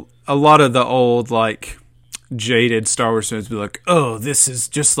see a lot of the old like jaded Star Wars fans be like, "Oh, this is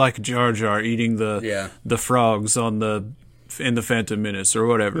just like Jar Jar eating the frogs in the Phantom Menace or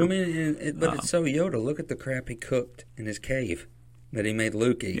whatever." I mean, but it's so Yoda. Look at the crap he cooked in his cave that he made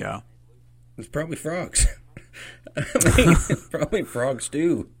Luke eat. Yeah, it's probably frogs. I mean, probably frog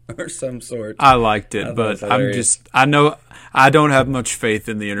stew or some sort. I liked it, but I know I don't have much faith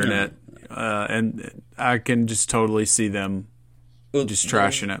in the internet, and I can just totally see them just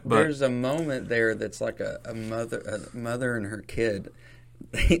trashing it. But there's a moment there that's like a mother and her kid.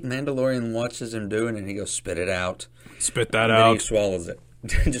 Mandalorian watches him doing it, and he goes, "Spit it out." Spit that and out. Then he swallows it.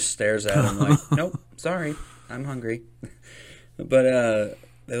 Just stares at him like, "Nope, sorry, I'm hungry." But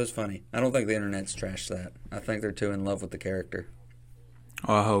it was funny. I don't think the internet's trashed that. I think they're too in love with the character.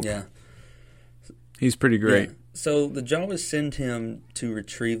 Oh, I hope. Yeah. He's pretty great. Yeah. So the Jawas send him to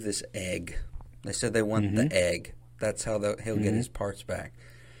retrieve this egg. They said they want the egg. That's how he'll get his parts back.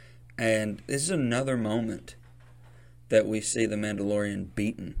 And this is another moment that we see the Mandalorian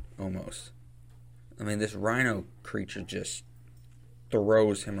beaten, almost. I mean, this rhino creature just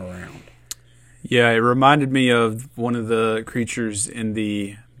throws him around. Yeah, it reminded me of one of the creatures in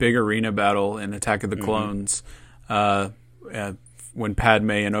the big arena battle in Attack of the Clones, when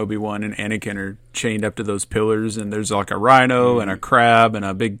Padme and Obi-Wan and Anakin are chained up to those pillars, and there's like a rhino and a crab and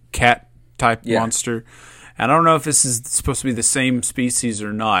a big cat-type monster. And I don't know if this is supposed to be the same species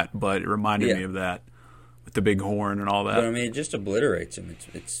or not, but it reminded me of that, with the big horn and all that. But I mean, it just obliterates him.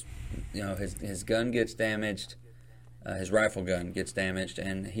 It's his gun gets damaged. His rifle gun gets damaged,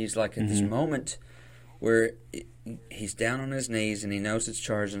 and he's like at this moment where he's down on his knees and he knows it's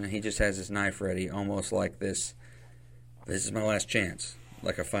charging, and he just has his knife ready, almost like this is my last chance,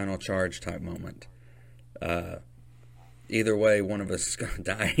 like a final charge type moment. Either way, one of us is going to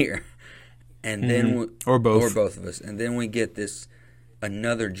die here. And then or both of us. And then we get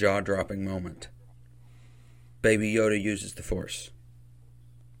another jaw-dropping moment. Baby Yoda uses the Force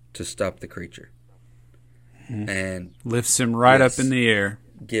to stop the creature. And lifts him right up in the air,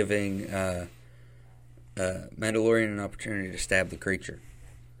 giving Mandalorian an opportunity to stab the creature.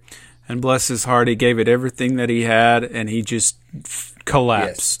 And bless his heart, he gave it everything that he had, and he just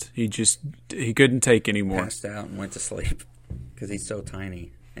collapsed. Yes. He couldn't take anymore. Passed out and went to sleep because he's so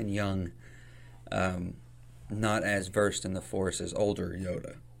tiny and young. Not as versed in the Force as older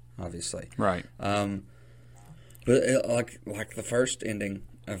Yoda, obviously. Right. But like the first ending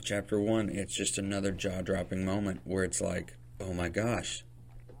of Chapter 1, it's just another jaw-dropping moment where it's like, oh my gosh,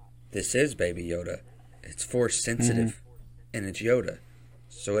 this is Baby Yoda. It's Force sensitive, and it's Yoda.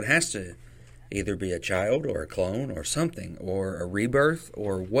 So it has to either be a child or a clone or something, or a rebirth,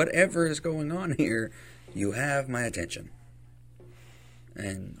 or whatever is going on here. You have my attention.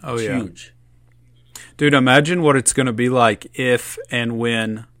 And it's huge. Dude, imagine what it's going to be like if and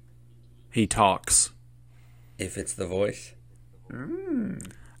when he talks. If it's the voice?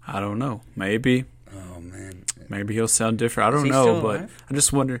 I don't know. Maybe. Oh, man. Maybe he'll sound different. I don't know, but I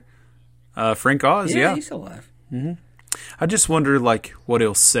just wonder. Frank Oz, yeah. He's alive. I just wonder, like, what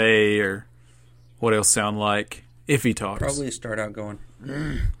he'll say or what he'll sound like if he talks. Probably start out going,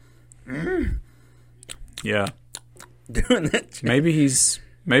 Yeah. Doing that. Maybe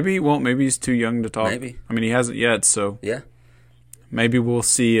he won't. Maybe he's too young to talk. Maybe. I mean, he hasn't yet, so. Yeah. Maybe we'll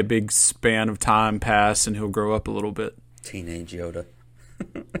see a big span of time pass and he'll grow up a little bit. Teenage Yoda.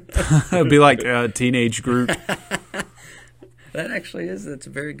 It'll be like a teenage Groot. That actually is. That's a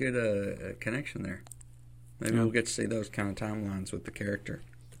very good connection there. Maybe we'll get to see those kind of timelines with the character.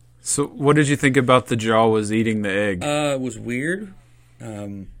 So, what did you think about the Jawas eating the egg? It was weird.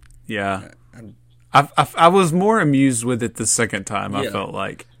 Yeah. I was more amused with it the second time, I felt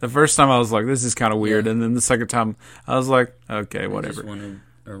like. The first time I was like, this is kind of weird. And then the second time, I was like, okay, whatever. I just wanted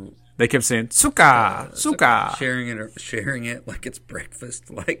They kept saying "suka, suka," sharing it like it's breakfast.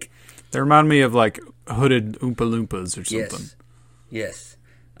 Like they remind me of like hooded Oompa Loompas or something. Yes.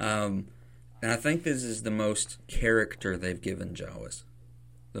 And I think this is the most character they've given Jawas.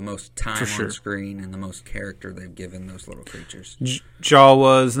 The most time on screen and the most character they've given those little creatures.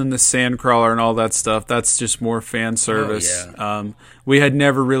 Jawas and the Sandcrawler and all that stuff, that's just more fan service. Oh, yeah. We had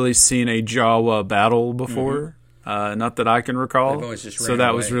never really seen a Jawa battle before, not that I can recall. They've always just so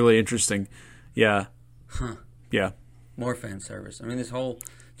that was really interesting. Yeah. Huh. Yeah. More fan service. I mean, this whole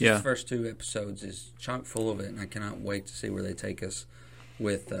the first 2 episodes is chock full of it, and I cannot wait to see where they take us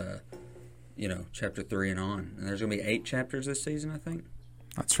with, chapter 3 and on. And there's going to be 8 chapters this season, I think.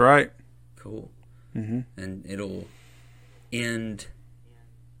 That's right. Cool. Mm-hmm. And it'll end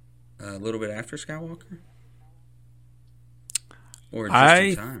a little bit after Skywalker? Or just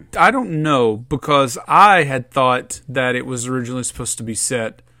in time? I don't know, because I had thought that it was originally supposed to be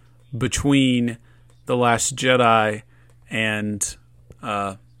set between The Last Jedi and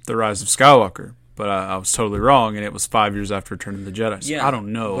The Rise of Skywalker. But I was totally wrong, and it was 5 years after Return of the Jedi. So I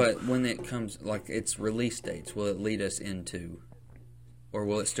don't know. But when it comes, like its release dates, will it lead us into... Or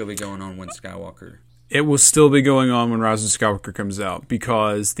will it still be going on when Skywalker... It will still be going on when Rise of Skywalker comes out,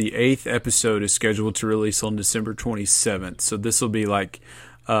 because the 8th episode is scheduled to release on December 27th. So this will be like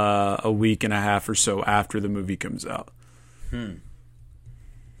a week and a half or so after the movie comes out.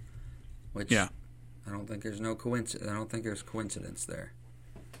 Which I don't think there's no coincidence. I don't think there's coincidence there.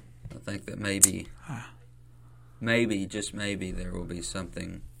 I think that maybe, just maybe, there will be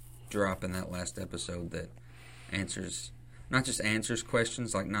something drop in that last episode that answers... Not just answers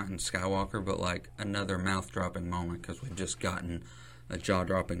questions, like not in Skywalker, but like another mouth-dropping moment, because we've just gotten a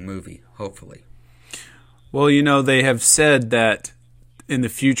jaw-dropping movie, hopefully. Well, they have said that in the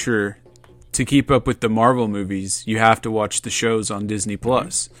future, to keep up with the Marvel movies, you have to watch the shows on Disney+.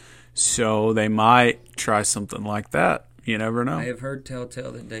 So they might try something like that. You never know. I have heard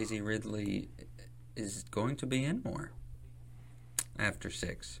telltale that Daisy Ridley is going to be in more after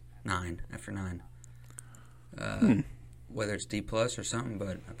 9. Whether it's D+ or something,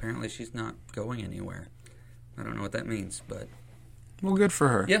 but apparently she's not going anywhere. I don't know what that means, but... Well, good for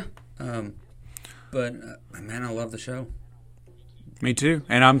her. Yeah. But, man, I love the show. Me too.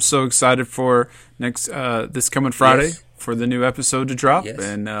 And I'm so excited for this coming Friday for the new episode to drop. Yes.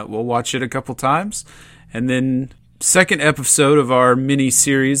 And we'll watch it a couple times. And then second episode of our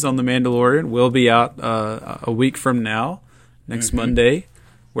mini-series on The Mandalorian will be out a week from now, next Monday,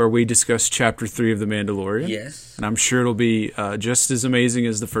 where we discuss Chapter 3 of The Mandalorian. Yes. And I'm sure it'll be just as amazing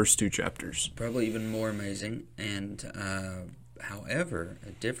as the first 2 chapters. Probably even more amazing. And, however,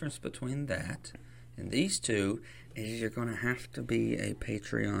 a difference between that and these 2 is you're going to have to be a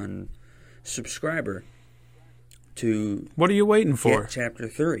Patreon subscriber to... What are you waiting for? Get Chapter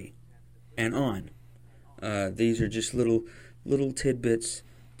 3 and on. These are just little tidbits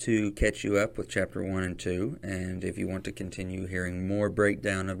to catch you up with Chapter 1 and 2, and if you want to continue hearing more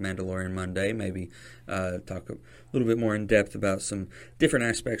breakdown of Mandalorian Monday, maybe talk a little bit more in depth about some different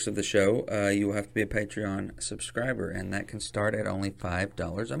aspects of the show, you will have to be a Patreon subscriber, and that can start at only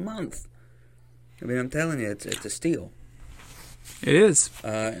 $5 a month. I mean, I'm telling you, it's a steal. It is.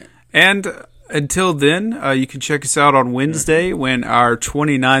 And until then, you can check us out on Wednesday when our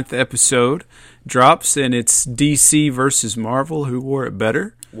 29th episode drops, and it's DC versus Marvel, Who Wore It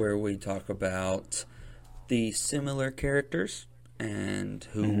Better? Where we talk about the similar characters and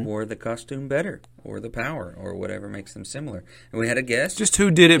who wore the costume better, or the power, or whatever makes them similar. And we had a guest. Just who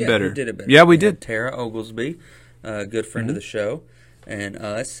did it better. Who did it better. Yeah, we did. Tara Oglesby, a good friend of the show, and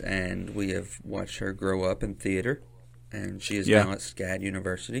us, and we have watched her grow up in theater, and she is now at SCAD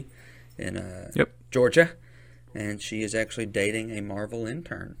University in Georgia, and she is actually dating a Marvel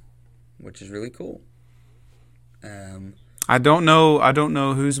intern, which is really cool. I don't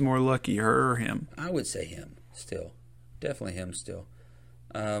know who's more lucky, her or him. I would say him still. Definitely him still.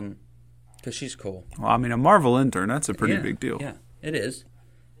 Because she's cool. Well, I mean, a Marvel intern, that's a pretty big deal. Yeah, it is.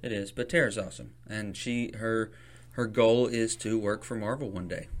 It is. But Tara's awesome. And her goal is to work for Marvel one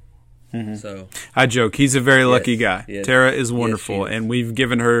day. So I joke. He's a very lucky guy. Yes. Tara is wonderful. Yes, and we've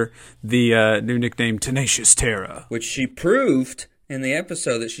given her the new nickname, Tenacious Tara. Which she proved in the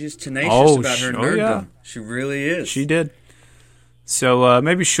episode that she's tenacious about her nerddom. Yeah. She really is. She did. So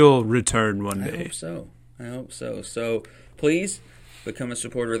maybe she'll return one day. I hope so. So please become a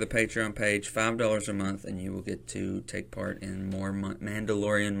supporter of the Patreon page, $5 a month, and you will get to take part in more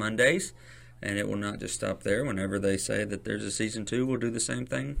Mandalorian Mondays. And it will not just stop there. Whenever they say that there's a season 2, we'll do the same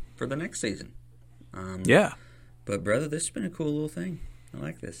thing for the next season. Yeah. But brother, this has been a cool little thing. I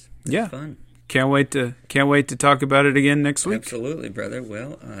like this. It's fun. Can't wait to talk about it again next week. Absolutely, brother.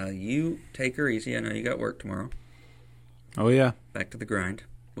 Well, you take her easy. I know you got work tomorrow. Oh yeah. Back to the grind.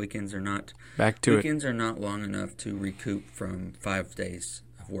 Weekends are not long enough to recoup from 5 days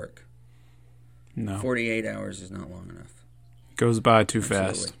of work. No. 48 hours is not long enough. Goes by too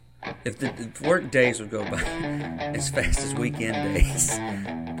fast. If work days would go by as fast as weekend days,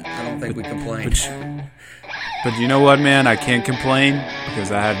 I don't think we complain. But you know what, man? I can't complain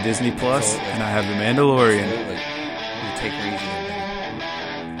because I have Disney Plus and I have The Mandalorian. Absolutely. You take her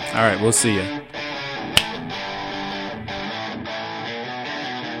easy. All right, we'll see you.